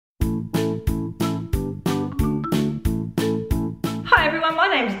Hi everyone, my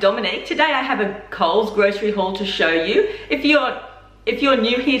name's Dominique. Today I have a Coles grocery haul to show you. If you're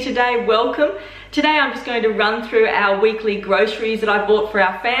new here today, welcome. Today I'm just going to run through our weekly groceries that I bought for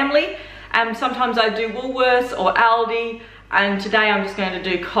our family. Sometimes I do Woolworths or Aldi, and today I'm just going to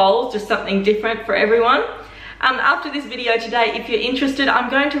do Coles, just something different for everyone. After this video today, if you're interested, I'm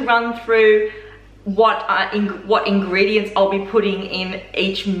going to run through what ingredients I'll be putting in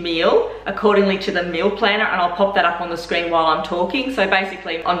each meal accordingly to the meal planner, and I'll pop that up on the screen while I'm talking. So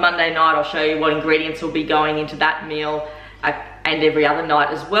basically on Monday night I'll show you what ingredients will be going into that meal and every other night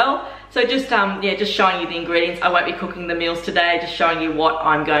as well. So just showing you the ingredients. I won't be cooking the meals today, just showing you what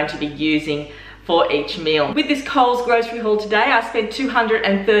I'm going to be using for each meal. With this Coles grocery haul today, I spent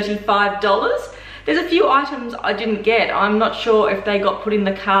 $235. There's a few items I didn't get. I'm not sure if they got put in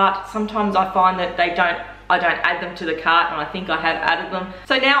the cart. Sometimes I find that I don't add them to the cart, and I think I have added them.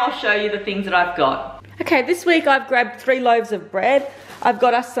 So now I'll show you the things that I've got. Okay, this week I've grabbed 3 loaves of bread. I've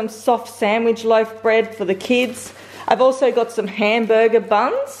got us some soft sandwich loaf bread for the kids. I've also got some hamburger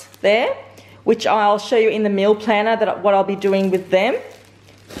buns there, which I'll show you in the meal planner what I'll be doing with them.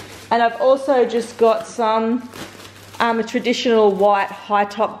 And I've also just got some traditional white high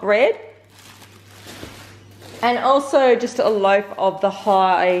top bread. And also just a loaf of the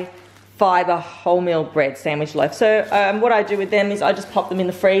high fibre wholemeal bread sandwich loaf. So what I do with them is I just pop them in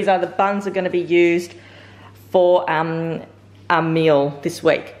the freezer. The buns are going to be used for a meal this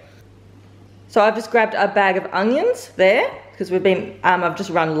week. So I've just grabbed a bag of onions there because I've just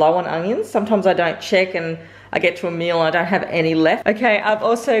run low on onions. Sometimes I don't check and I get to a meal and I don't have any left. Okay, I've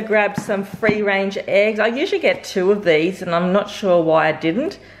also grabbed some free range eggs. I usually get 2 of these and I'm not sure why I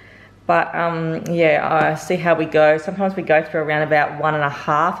didn't. But yeah, I see how we go. Sometimes we go through around about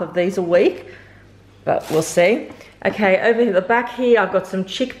 1.5 of these a week, but we'll see. Okay, over at the back here, I've got some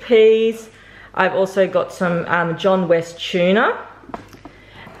chickpeas. I've also got some John West tuna.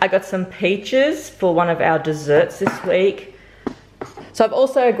 I got some peaches for one of our desserts this week. So I've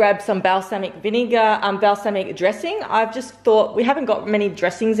also grabbed some balsamic vinegar, balsamic dressing. I've just thought we haven't got many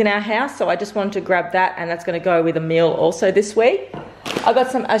dressings in our house, so I just wanted to grab that, and that's going to go with a meal also this week. I've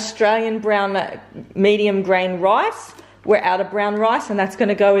got some Australian brown medium grain rice. We're out of brown rice, and that's going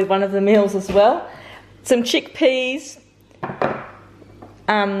to go with one of the meals as well. Some chickpeas,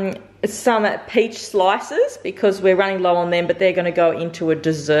 some peach slices because we're running low on them, but they're going to go into a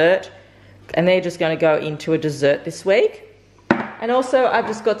dessert, and they're just going to go into a dessert this week. And also I've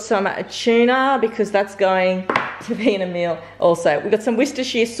just got some tuna because that's going to be in a meal also. We've got some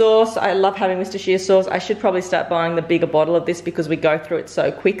Worcestershire sauce. I love having Worcestershire sauce. I should probably start buying the bigger bottle of this because we go through it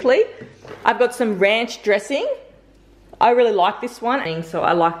so quickly. I've got some ranch dressing. I really like this one, so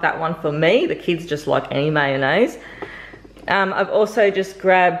I like that one for me. The kids just like any mayonnaise. I've also just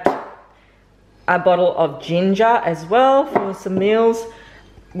grabbed a bottle of ginger as well for some meals.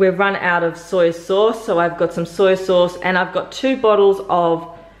 We've run out of soy sauce, so I've got some soy sauce, and I've got 2 bottles of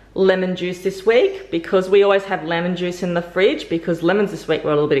lemon juice this week because we always have lemon juice in the fridge because lemons this week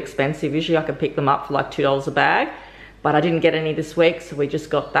were a little bit expensive. Usually I can pick them up for like $2 a bag, but I didn't get any this week, so we just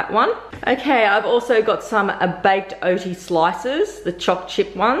got that one. Okay, I've also got some baked oaty slices, the choc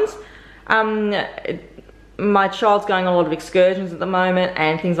chip ones. My child's going on a lot of excursions at the moment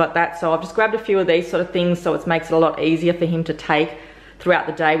and things like that, so I've just grabbed a few of these sort of things so it makes it a lot easier for him to take throughout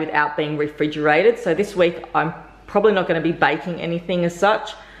the day without being refrigerated. So this week I'm probably not going to be baking anything as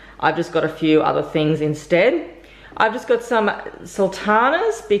such. I've just got a few other things instead. I've just got some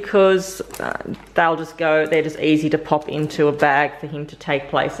sultanas because they're just easy to pop into a bag for him to take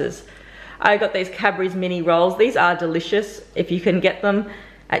places. I got these Cadbury's mini rolls. These are delicious if you can get them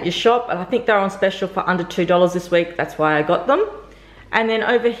at your shop, and I think they're on special for under $2 this week. That's why I got them. And then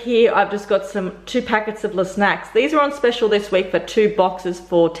over here, I've just got 2 packets of Le Snacks. These are on special this week for 2 boxes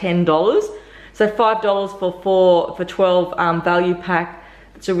for $10. So $5 for 12 value pack.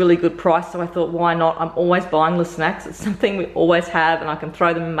 It's a really good price, so I thought, why not? I'm always buying Le Snacks. It's something we always have, and I can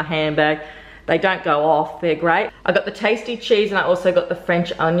throw them in my handbag. They don't go off, they're great. I got the tasty cheese, and I also got the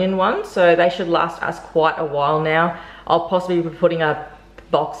French onion one, so they should last us quite a while now. I'll possibly be putting a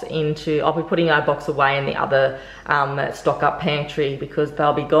box away in the other stock up pantry because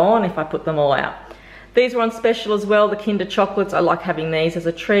they'll be gone if I put them all out. These are on special as well, the Kinder chocolates. I like having these as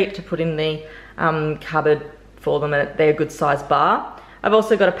a treat to put in the cupboard for them, and they're a good size bar. I've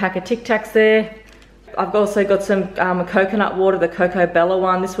also got a pack of Tic Tacs there. I've also got some coconut water, the Cocoa Bella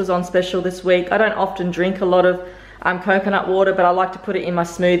one. This was on special this week. I don't often drink a lot of coconut water, but I like to put it in my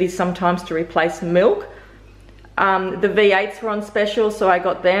smoothies sometimes to replace milk. The V8s were on special, so I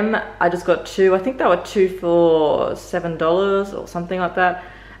got them. I just got 2. I think they were 2 for $7 or something like that.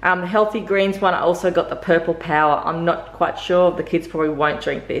 The healthy greens one, I also got the purple power. I'm not quite sure, the kids probably won't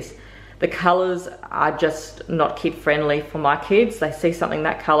drink this. The colors are just not kid friendly for my kids. They see something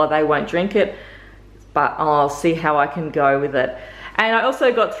that color, they won't drink it, but I'll see how I can go with it. And I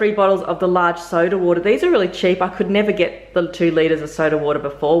also got 3 bottles of the large soda water. These are really cheap. I could never get the 2 liters of soda water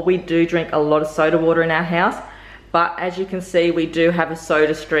before. We do drink a lot of soda water in our house, but as you can see, we do have a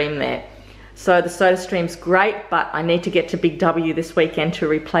soda stream there. So the soda stream's great, but I need to get to Big W this weekend to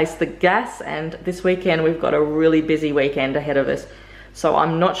replace the gas, and this weekend we've got a really busy weekend ahead of us. So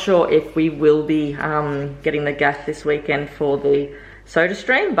I'm not sure if we will be getting the gas this weekend for the soda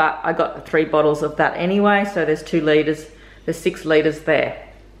stream, but I got 3 bottles of that anyway, so there's 2 liters, there's 6 liters there.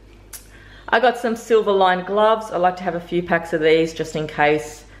 I got some silver lined gloves. I like to have a few packs of these just in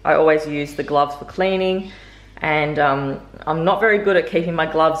case. I always use the gloves for cleaning, and I'm not very good at keeping my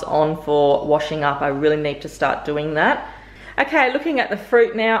gloves on for washing up. I really need to start doing that. Okay, looking at the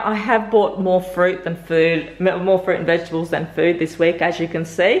fruit now, I have bought more fruit than food, more fruit and vegetables than food this week, as you can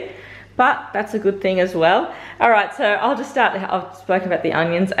see, but that's a good thing as well. All right, so I'll just start. I've spoken about the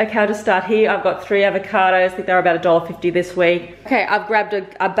onions. Okay, I'll just start here. I've got 3 avocados. I think they're about $1.50 this week. Okay, I've grabbed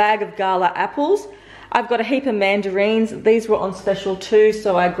a bag of gala apples. I've got a heap of mandarins. These were on special too,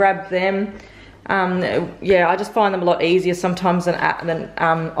 so I grabbed them. Yeah, I just find them a lot easier sometimes than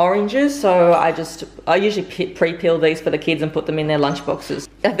oranges, so I usually pre-peel these for the kids and put them in their lunch boxes.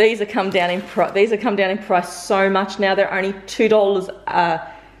 These have come down in price so much now. They're only $2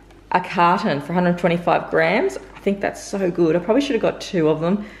 a carton for 125 grams. I think that's so good. I probably should have got 2 of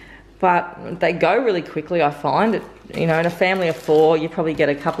them, but they go really quickly, I find. You know, in a family of 4, you probably get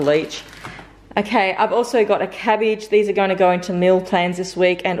a couple each. Okay, I've also got a cabbage. These are going to go into meal plans this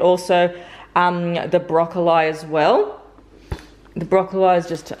week, and also the broccoli as well. The broccoli is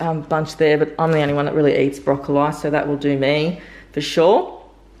just a bunch there, but I'm the only one that really eats broccoli, so that will do me for sure.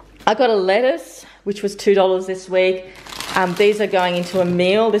 I got a lettuce, which was $2 this week. These are going into a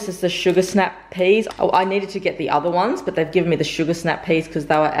meal. This is the sugar snap peas. Oh, I needed to get the other ones, but they've given me the sugar snap peas because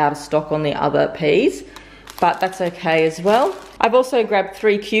they were out of stock on the other peas, but that's okay as well. I've also grabbed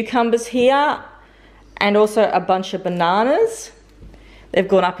 3 cucumbers here, and also a bunch of bananas. They've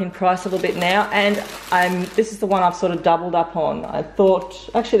gone up in price a little bit now, and this is the one I've sort of doubled up on. I thought,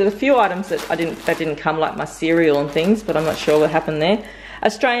 actually there's a few items that didn't come, like my cereal and things, but I'm not sure what happened there.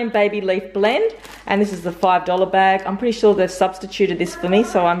 Australian baby leaf blend, and this is the $5 bag. I'm pretty sure they've substituted this for me,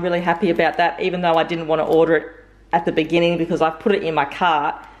 so I'm really happy about that, even though I didn't want to order it at the beginning because I put it in my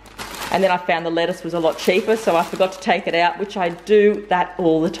cart, and then I found the lettuce was a lot cheaper, so I forgot to take it out, which I do that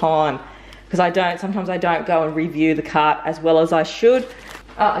all the time. Because sometimes I don't go and review the cart as well as I should.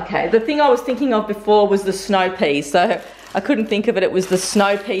 Oh, okay, the thing I was thinking of before was the snow peas, so I couldn't think of it. It was the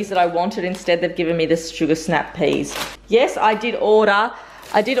snow peas that I wanted. Instead, they've given me the sugar snap peas. Yes, I did order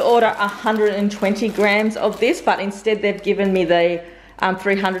 120 grams of this, but instead they've given me the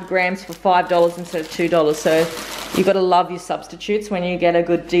 300 grams for $5 instead of $2. So you've got to love your substitutes when you get a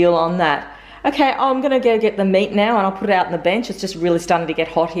good deal on that. Okay, I'm going to go get the meat now, and I'll put it out on the bench. It's just really starting to get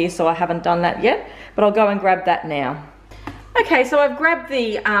hot here, so I haven't done that yet, but I'll go and grab that now. Okay, so I've grabbed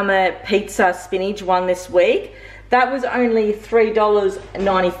the pizza spinach one this week. That was only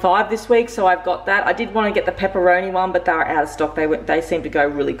 $3.95 this week, so I've got that. I did want to get the pepperoni one, but they were out of stock. They seem to go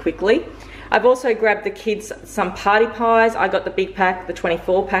really quickly. I've also grabbed the kids some party pies. I got the big pack, the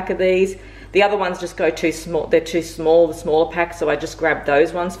 24 pack of these. The other ones just go too small. They're too small, the smaller packs, so I just grabbed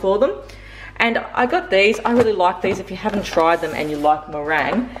those ones for them. And I got these. I really like these. If you haven't tried them and you like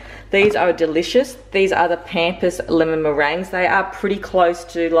meringue, these are delicious. These are the Pampers lemon meringues. They are pretty close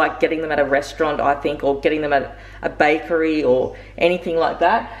to like getting them at a restaurant, I think, or getting them at a bakery or anything like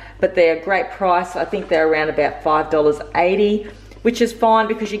that. But they're a great price. I think they're around about $5.80, which is fine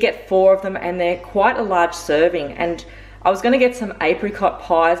because you get 4 of them and they're quite a large serving. And I was going to get some apricot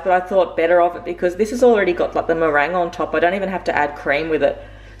pies, but I thought better of it because this has already got like the meringue on top. I don't even have to add cream with it.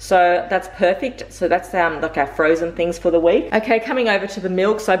 So that's perfect. So that's like our frozen things for the week. Okay, coming over to the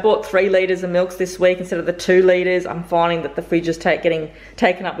milks. I bought 3 litres of milks this week instead of the 2 litres. I'm finding that the fridge is getting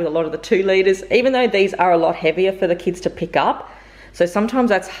taken up with a lot of the 2 litres, even though these are a lot heavier for the kids to pick up. So sometimes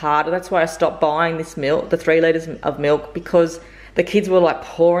that's harder. That's why I stopped buying this milk, the 3 litres of milk, because the kids were like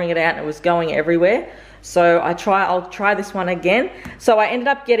pouring it out and it was going everywhere. So I'll try this one again. So I ended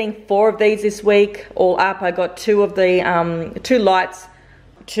up getting 4 of these this week. All up, I got 2 of the 2 lights,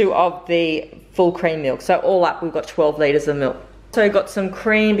 2 of the full cream milk. So all up, we've got 12 litres of milk. So I got some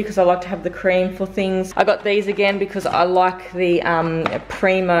cream because I like to have the cream for things. I got these again because I like the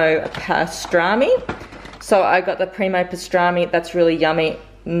Primo pastrami. So I got the Primo pastrami. That's really yummy.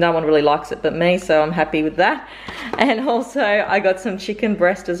 no one really likes it but me, so I'm happy with that. And also I got some chicken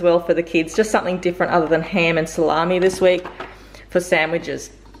breast as well for the kids, just something different other than ham and salami this week for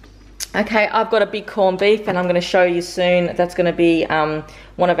sandwiches. Okay, I've got a big corned beef and I'm going to show you soon. That's going to be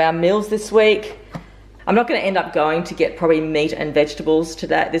one of our meals this week. I'm not going to end up going to get probably meat and vegetables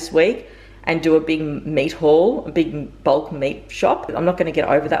this week and do a big meat haul, a big bulk meat shop. I'm not going to get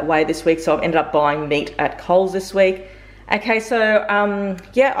over that way this week, so I've ended up buying meat at Coles this week. Okay, so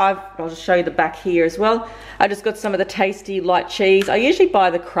yeah, I'll just show you the back here as well. I just got some of the tasty light cheese. I usually buy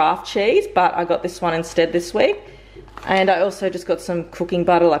the Kraft cheese, but I got this one instead this week. And I also just got some cooking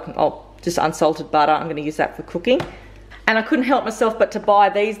butter, like just unsalted butter. I'm going to use that for cooking. And I couldn't help myself but to buy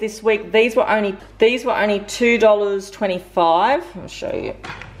these this week. These were only $2.25. I'll show you.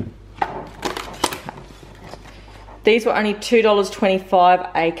 These were only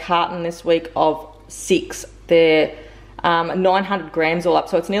 $2.25 a carton this week of 6. They're 900 grams all up,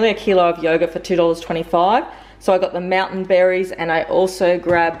 so it's nearly a kilo of yogurt for $2.25. So I got the mountain berries, and I also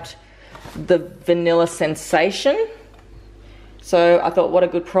grabbed the vanilla sensation. So I thought, what a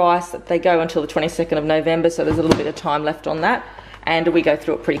good price. They go until the 22nd of November, so there's a little bit of time left on that, and we go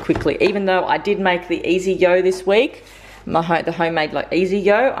through it pretty quickly. Even though I did make the easy yo this week, the homemade like easy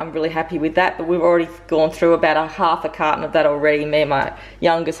yo, I'm really happy with that, but we've already gone through about half a carton of that already. Me and my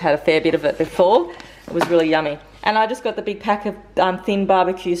youngest had a fair bit of it before. It was really yummy. And I just got the big pack of thin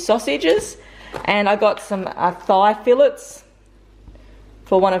barbecue sausages, and I got some thigh fillets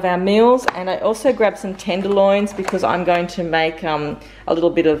for one of our meals, and I also grabbed some tenderloins because I'm going to make a little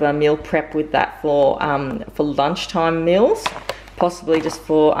bit of a meal prep with that for lunchtime meals, possibly just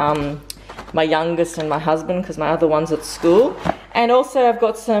for my youngest and my husband, because my other one's at school. And also I've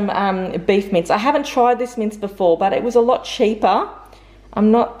got some beef mince. I haven't tried this mince before, but it was a lot cheaper. I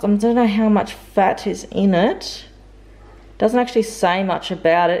don't know how much fat is in it. Doesn't actually say much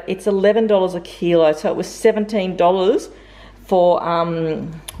about it. It's $11 a kilo, so it was $17 for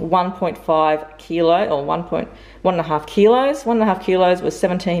 1.5 kilo, or 1.5 kilos. 1.5 kilos was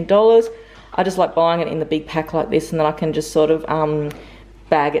 $17. I just like buying it in the big pack like this, and then I can just sort of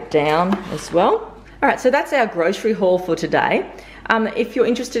bag it down as well. All right, so that's our grocery haul for today. If you're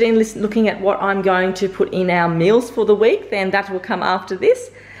interested in looking at what I'm going to put in our meals for the week, then that will come after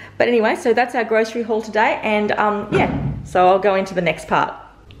this. But anyway, so that's our grocery haul today, and yeah, so I'll go into the next part.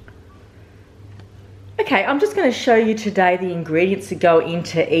 Okay, I'm just going to show you today the ingredients that go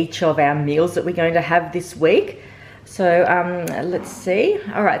into each of our meals that we're going to have this week. So let's see.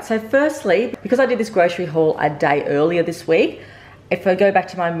 All right, so firstly, because I did this grocery haul a day earlier this week, if I go back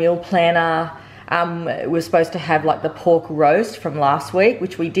to my meal planner, we're supposed to have like the pork roast from last week,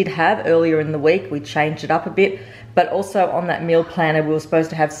 which we did have earlier in the week. We changed it up a bit, but also on that meal planner, we were supposed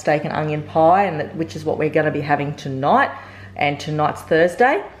to have steak and onion pie, which is what we're going to be having tonight, and tonight's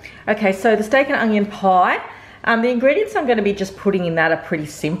Thursday. Okay, so the steak and onion pie, the ingredients I'm going to be just putting in that are pretty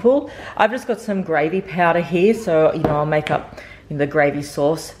simple. I've just got some gravy powder here, so I'll make up the gravy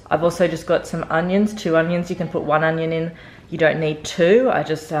sauce. I've also just got some onions, 2 onions. You can put 1 onion in. You don't need 2. I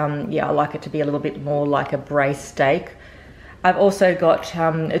just, yeah, I like it to be a little bit more like a braised steak. I've also got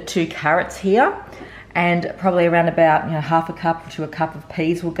 2 carrots here, and probably around about half a cup to a cup of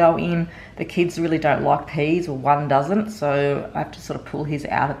peas will go in. The kids really don't like peas, or one doesn't, so I have to sort of pull his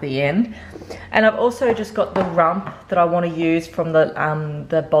out at the end. And I've also just got the rump that I want to use from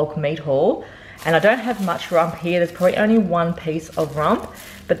the bulk meat haul. And I don't have much rump here. There's probably only 1 piece of rump,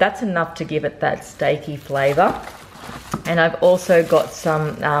 but that's enough to give it that steaky flavour. And I've also got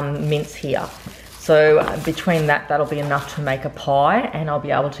some mince here. So between that'll be enough to make a pie, and I'll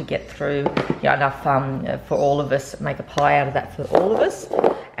be able to get through enough for all of us, make a pie out of that for all of us.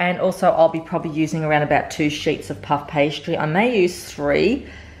 And also I'll be probably using around about 2 sheets of puff pastry. I may use 3,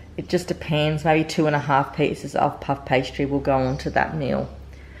 it just depends. Maybe 2.5 pieces of puff pastry will go onto that meal.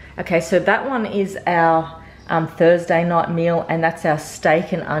 Okay, so that one is our Thursday night meal, and that's our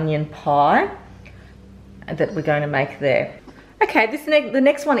steak and onion pie that we're going to make there. Okay, the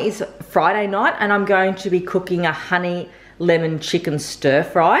next one is Friday night, and I'm going to be cooking a honey lemon chicken stir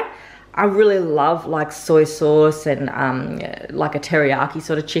fry. I really love like soy sauce and like a teriyaki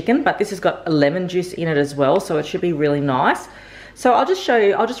sort of chicken, but this has got lemon juice in it as well, so it should be really nice. So I'll just show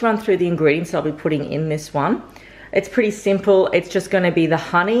you, I'll just run through the ingredients I'll be putting in this one. It's pretty simple. It's just going to be the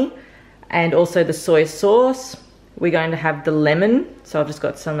honey and also the soy sauce. We're going to have the lemon, so I've just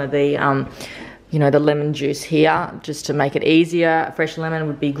got some of the the lemon juice here just to make it easier. Fresh lemon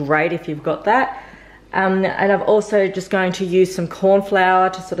would be great if you've got that. And I'm also just going to use some corn flour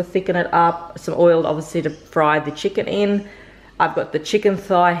to sort of thicken it up, some oil obviously to fry the chicken in. I've got the chicken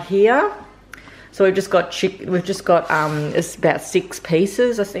thigh here. So we've just got it's about 6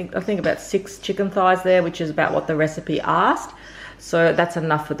 pieces. I think about 6 chicken thighs there, which is about what the recipe asked. So that's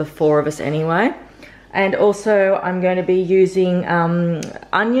enough for the 4 of us anyway. And also I'm going to be using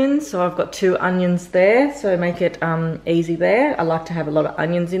onions. So I've got 2 onions there, so make it easy there. I like to have a lot of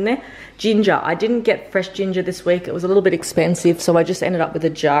onions in there. Ginger, I didn't get fresh ginger this week. It was a little bit expensive, so I just ended up with a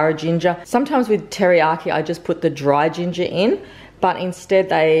jar of ginger. Sometimes with teriyaki, I just put the dry ginger in, but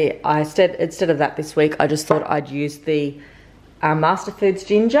instead instead of that this week, I just thought I'd use the Master Foods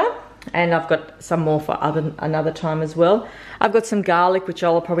ginger. And I've got some more for another time as well. I've got some garlic, which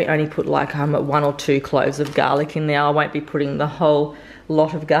I'll probably only put like 1 or 2 cloves of garlic in there. I won't be putting the whole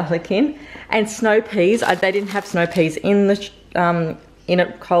lot of garlic in. And snow peas, they didn't have snow peas in the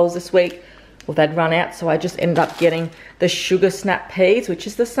at Coles this week. Well, they'd run out, so I just ended up getting the sugar snap peas, which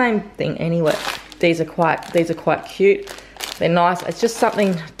is the same thing anyway. These are quite cute. They're nice. It's just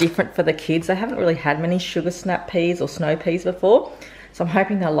something different for the kids. They haven't really had many sugar snap peas or snow peas before. So I'm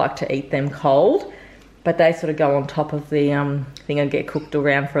hoping they'll like to eat them cold, but they sort of go on top of the thing and get cooked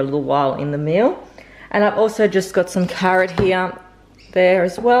around for a little while in the meal. And I've also just got some carrot there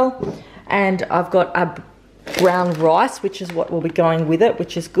as well. And I've got a brown rice, which is what will be going with it,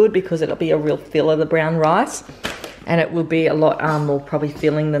 which is good because it'll be a real filler, the brown rice. And it will be a lot more probably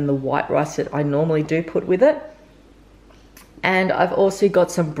filling than the white rice that I normally do put with it. And I've also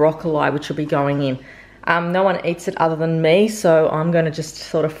got some broccoli, which will be going in. No one eats it other than me, so I'm going to just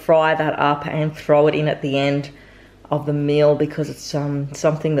sort of fry that up and throw it in at the end of the meal because it's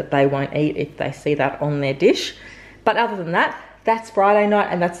something that they won't eat if they see that on their dish. But other than that, that's Friday night,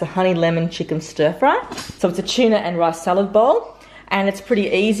 and that's the honey lemon chicken stir fry. So it's a tuna and rice salad bowl, and it's pretty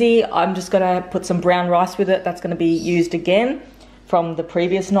easy. I'm just going to put some brown rice with it. That's going to be used again from the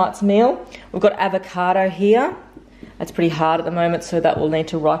previous night's meal. We've got avocado here. It's pretty hard at the moment, so that will need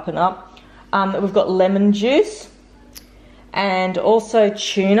to ripen up. We've got lemon juice and also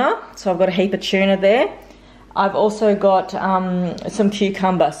tuna. So I've got a heap of tuna there. I've also got some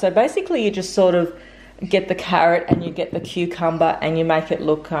cucumber. So basically you just sort of get the carrot and you get the cucumber and you make it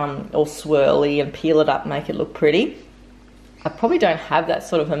look all swirly and peel it up, make it look pretty. I probably don't have that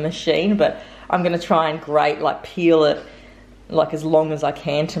sort of a machine, but I'm going to try and peel it like as long as I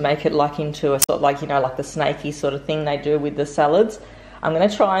can to make it like into a sort of like, you know, like the snaky sort of thing they do with the salads. I'm going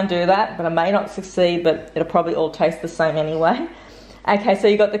to try and do that, but I may not succeed, but it'll probably all taste the same anyway. Okay, so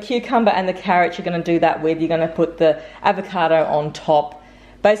you've got the cucumber and the carrot you're going to do that with. You're going to put the avocado on top.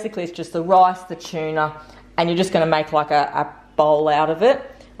 Basically, it's just the rice, the tuna, and you're just going to make like a bowl out of it,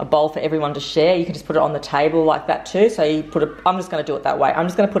 a bowl for everyone to share. You can just put it on the table like that too. So you I'm just going to do it that way. I'm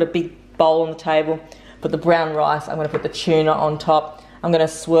just going to put a big bowl on the table, put the brown rice, I'm going to put the tuna on top. I'm going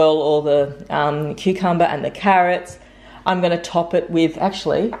to swirl all the cucumber and the carrots. I'm going to top it with,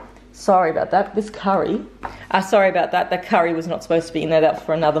 actually, sorry about that, this curry. Sorry about that, the curry was not supposed to be in there, that's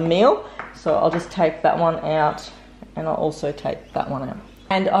for another meal. So I'll just take that one out, and I'll also take that one out.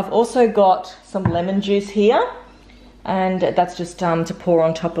 And I've also got some lemon juice here, and that's just to pour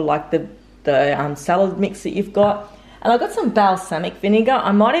on top of like the salad mix that you've got. And I've got some balsamic vinegar.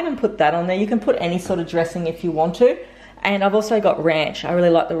 I might even put that on there. You can put any sort of dressing if you want to. And I've also got ranch. I really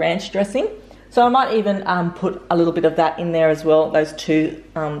like the ranch dressing. So I might even put a little bit of that in there as well, those 2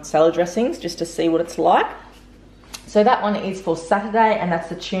 salad dressings, just to see what it's like. So that one is for Saturday, and that's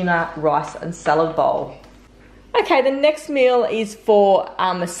the tuna, rice and salad bowl. Okay, the next meal is for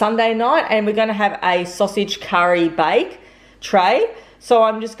Sunday night, and we're going to have a sausage curry bake tray. So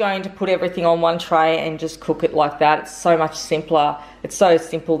I'm just going to put everything on one tray and just cook it like that. It's so much simpler. It's so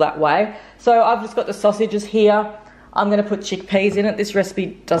simple that way. So I've just got the sausages here. I'm going to put chickpeas in it. This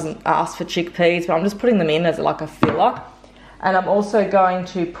recipe doesn't ask for chickpeas, but I'm just putting them in as like a filler. And I'm also going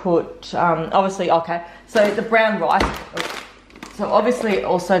to put, obviously, okay, so the brown rice. So obviously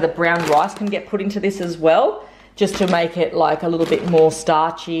also the brown rice can get put into this as well, just to make it like a little bit more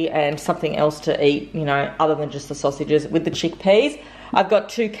starchy and something else to eat, you know, other than just the sausages with the chickpeas. I've got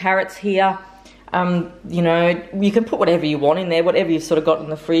 2 carrots here. You know, you can put whatever you want in there, whatever you've sort of got in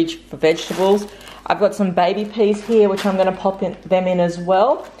the fridge for vegetables. I've got some baby peas here, which I'm going to pop them in as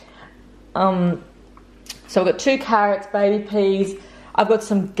well. So I've got 2 carrots, baby peas. I've got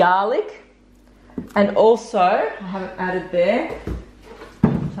some garlic, and also, I haven't added there,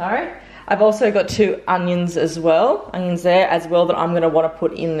 sorry. I've also got 2 onions there as well that I'm going to want to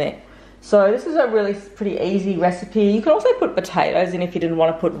put in there. So this is a really pretty easy recipe. You can also put potatoes in if you didn't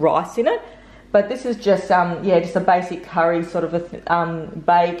want to put rice in it. But this is just, yeah, just a basic curry sort of a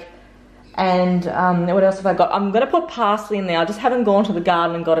bake. And what else have I got? I'm going to put parsley in there. I just haven't gone to the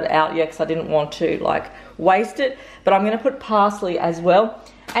garden and got it out yet because I didn't want to like waste it. But I'm going to put parsley as well.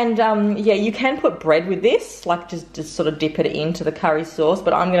 And yeah, you can put bread with this, like just sort of dip it into the curry sauce,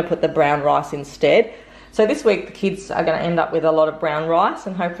 but I'm going to put the brown rice instead. So this week the kids are going to end up with a lot of brown rice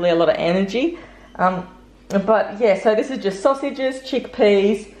and hopefully a lot of energy. But yeah, so this is just sausages,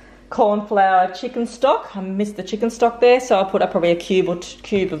 chickpeas, corn flour, chicken stock. I missed the chicken stock there, so I'll put up probably a cube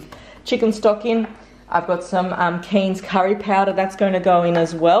of chicken stock in. I've got some Keen's curry powder that's going to go in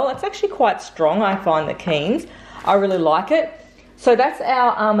as well. It's actually quite strong, I find, the Keen's. I really like it. So that's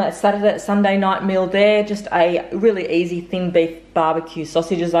our Sunday night meal there. Just a really easy thin beef barbecue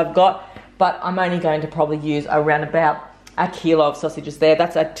sausages I've got, but I'm only going to probably use around about a kilo of sausages there.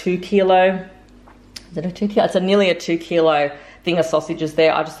 That's a 2 kilo. Is it a 2 kilo? It's nearly a 2 kilo thing of sausages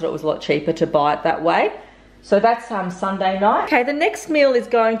there. I just thought it was a lot cheaper to buy it that way. So that's Sunday night. Okay, the next meal is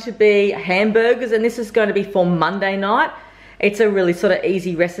going to be hamburgers, and this is going to be for Monday night. It's a really sort of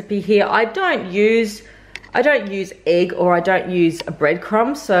easy recipe here. I don't use egg, or I don't use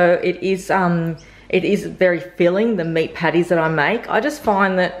breadcrumbs, so it is very filling, the meat patties that I make. I just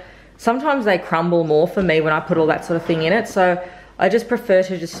find that sometimes they crumble more for me when I put all that sort of thing in it, so I just prefer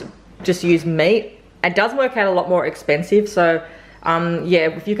to just use meat. It does work out a lot more expensive, so yeah,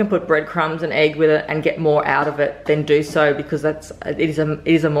 if you can put breadcrumbs and egg with it and get more out of it, then do so, because it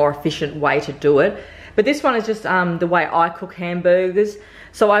is a more efficient way to do it. But this one is just the way I cook hamburgers.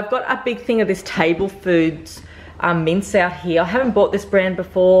 So I've got a big thing of this Table Foods mince out here. I haven't bought this brand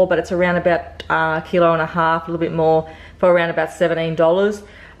before, but it's around about a kilo and a half, a little bit more, for around about $17.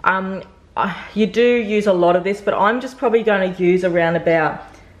 You do use a lot of this, but I'm just probably going to use around about,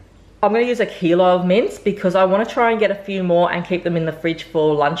 I'm going to use a kilo of mince, because I want to try and get a few more and keep them in the fridge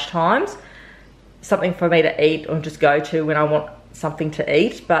for lunch times. Something for me to eat or just go to when I want something to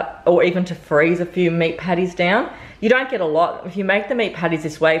eat, or even to freeze a few meat patties down. You don't get a lot. If you make the meat patties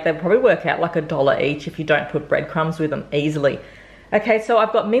this way, they'll probably work out like $1 each if you don't put breadcrumbs with them easily. Okay, so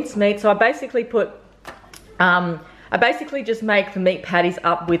I've got minced meat. So I basically just make the meat patties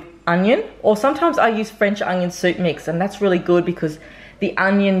up with onion, or sometimes I use French onion soup mix, and that's really good because the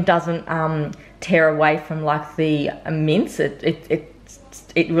onion doesn't tear away from like the mince.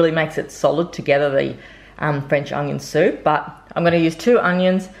 It really makes it solid together, the French onion soup. But I'm going to use 2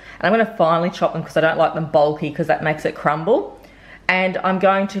 onions, and I'm going to finely chop them because I don't like them bulky, because that makes it crumble. And I'm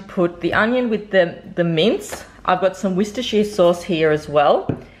going to put the onion with the mince. I've got some Worcestershire sauce here as well,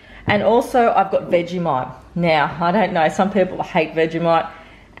 and also I've got Vegemite. Now, I don't know, some people hate Vegemite,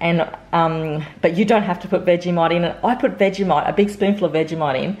 and but you don't have to put Vegemite in it. I put Vegemite, a big spoonful of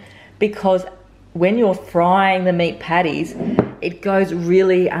Vegemite in, because when you're frying the meat patties, it goes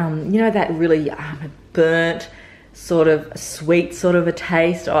really, you know, that really burnt, sort of sweet sort of a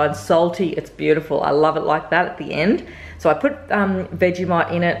taste, and salty. It's beautiful. I love it like that at the end. So I put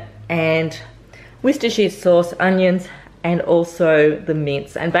Vegemite in it, and Worcestershire sauce, onions, and also the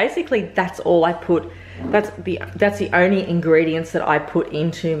mince. And basically that's all I put. That's the only ingredients that I put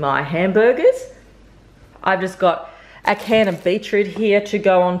into my hamburgers. I've just got a can of beetroot here to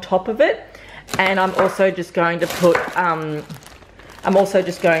go on top of it, and I'm also just going to put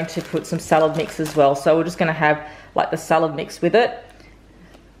some salad mix as well. So we're just going to have like the salad mix with it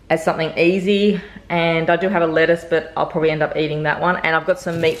as something easy. And I do have a lettuce, but I'll probably end up eating that one. And I've got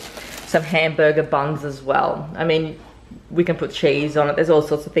some hamburger buns as well. I mean, we can put cheese on it. There's all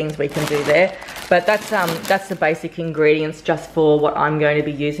sorts of things we can do there. But that's the basic ingredients just for what I'm going to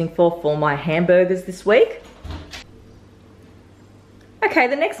be using for my hamburgers this week. Okay,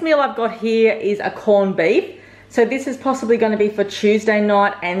 the next meal I've got here is a corned beef. So this is possibly going to be for Tuesday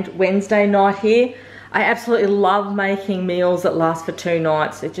night and Wednesday night here. I absolutely love making meals that last for 2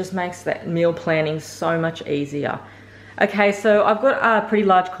 nights. It just makes that meal planning so much easier. Okay, so I've got a pretty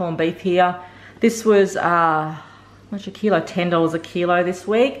large corned beef here. This was much a kilo, $10 a kilo this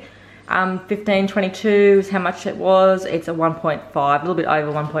week. 15.22 is how much it was. It's a 1.5, a little bit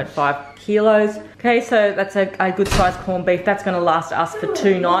over 1.5 kilos. Okay, so that's a good sized corned beef. That's going to last us for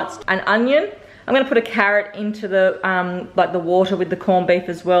 2 nights. An onion. I'm going to put a carrot into the like the water with the corned beef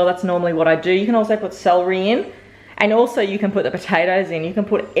as well. That's normally what I do. You can also put celery in, and also you can put the potatoes in. You can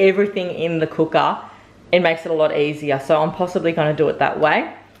put everything in the cooker. It makes it a lot easier. So I'm possibly going to do it that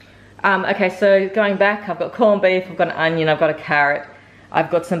way. Okay, so going back, I've got corned beef, I've got an onion, I've got a carrot, I've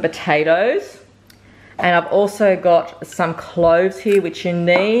got some potatoes, and I've also got some cloves here, which you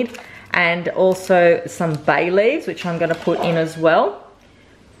need, and also some bay leaves, which I'm going to put in as well.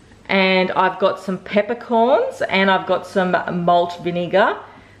 And I've got some peppercorns, and I've got some malt vinegar.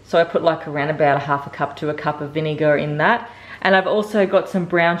 So I put like around about 1/2 cup to 1 cup of vinegar in that. And I've also got some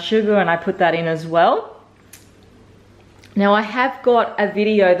brown sugar, and I put that in as well. Now I have got a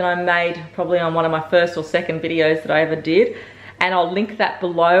video that I made probably on one of my first or second videos that I ever did, and I'll link that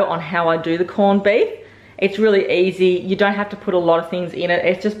below on how I do the corned beef. It's really easy. You don't have to put a lot of things in it.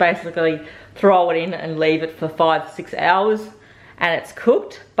 It's just basically throw it in and leave it for 5-6 hours and it's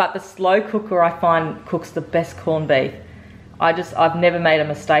cooked. But the slow cooker I find cooks the best corned beef. I've never made a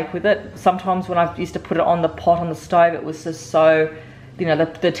mistake with it. Sometimes when I used to put it on the pot on the stove, it was just so, you know,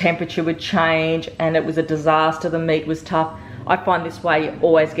 the temperature would change and it was a disaster. The meat was tough. I find this way you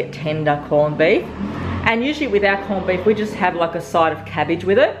always get tender corned beef. And usually with our corned beef, we just have like a side of cabbage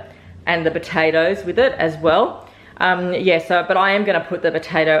with it and the potatoes with it as well. But I am gonna put the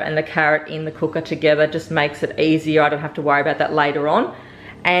potato and the carrot in the cooker together. Just makes it easier. I don't have to worry about that later on.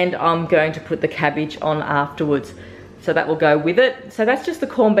 And I'm going to put the cabbage on afterwards. So that will go with it. So that's just the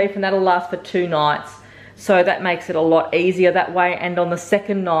corned beef and that'll last for 2 nights. So that makes it a lot easier that way. And on the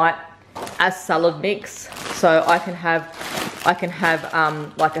second night, a salad mix. So I can have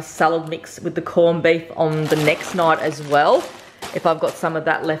like a salad mix with the corned beef on the next night as well. If I've got some of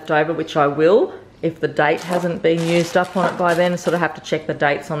that left over, which I will, if the date hasn't been used up on it by then. I sort of have to check the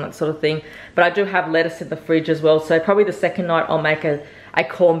dates on that sort of thing. But I do have lettuce in the fridge as well. So probably the second night I'll make a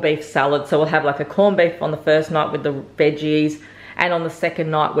corned beef salad. So we'll have like a corned beef on the first night with the veggies, and on the second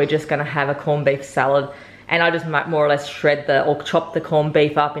night we're just going to have a corned beef salad. And I just might more or less shred or chop the corned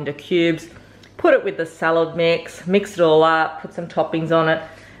beef up into cubes, put it with the salad mix it all up, put some toppings on it,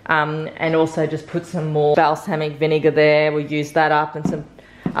 and also just put some more balsamic vinegar there. We'll use that up and some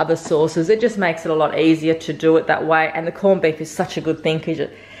other sauces. It just makes it a lot easier to do it that way. And the corned beef is such a good thing because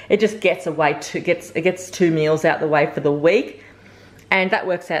it just gets it gets 2 meals out the way for the week. And that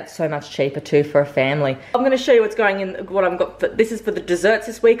works out so much cheaper too for a family. I'm going to show you what's going in, what I've got. This is for the desserts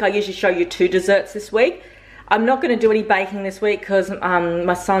this week. I usually show you 2 desserts this week. I'm not going to do any baking this week because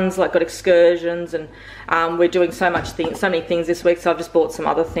my son's like got excursions and we're doing so many things this week. So I've just bought some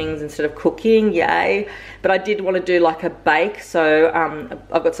other things instead of cooking, yay. But I did want to do like a bake. So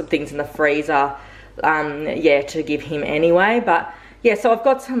I've got some things in the freezer, to give him anyway. But yeah, so I've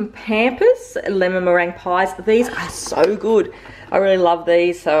got some Pampers lemon meringue pies. These are so good. I really love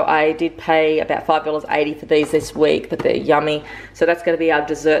these, so I did pay about $5.80 for these this week, but they're yummy. So that's going to be our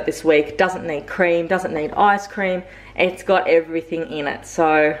dessert this week. Doesn't need cream, doesn't need ice cream. It's got everything in it,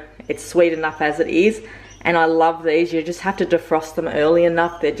 so it's sweet enough as it is. And I love these. You just have to defrost them early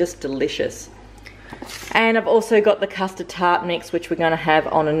enough. They're just delicious. And I've also got the custard tart mix, which we're going to have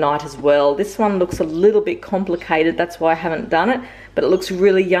on a night as well. This one looks a little bit complicated, that's why I haven't done it, but it looks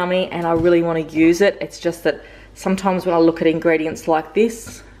really yummy and I really want to use it. It's just that sometimes when I look at ingredients like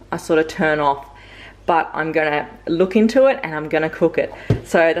this, I sort of turn off. But I'm going to look into it and I'm going to cook it.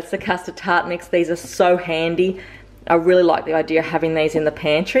 So that's the custard tart mix. These are so handy. I really like the idea of having these in the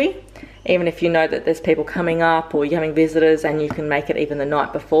pantry. Even if you know that there's people coming up or you're having visitors and you can make it even the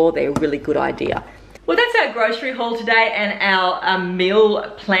night before, they're a really good idea. Well, that's our grocery haul today and our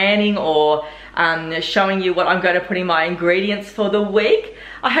meal planning, or showing you what I'm going to put in my ingredients for the week.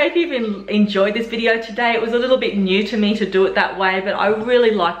 I hope you've enjoyed this video today. It was a little bit new to me to do it that way, but I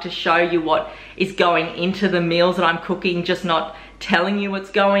really like to show you what is going into the meals that I'm cooking, just not telling you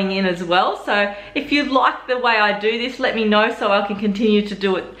what's going in as well. So if you like the way I do this, let me know so I can continue to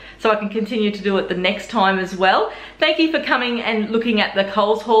do it, the next time as well. Thank you for coming and looking at the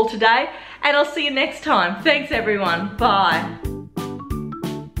Coles haul today, and I'll see you next time. Thanks everyone, bye.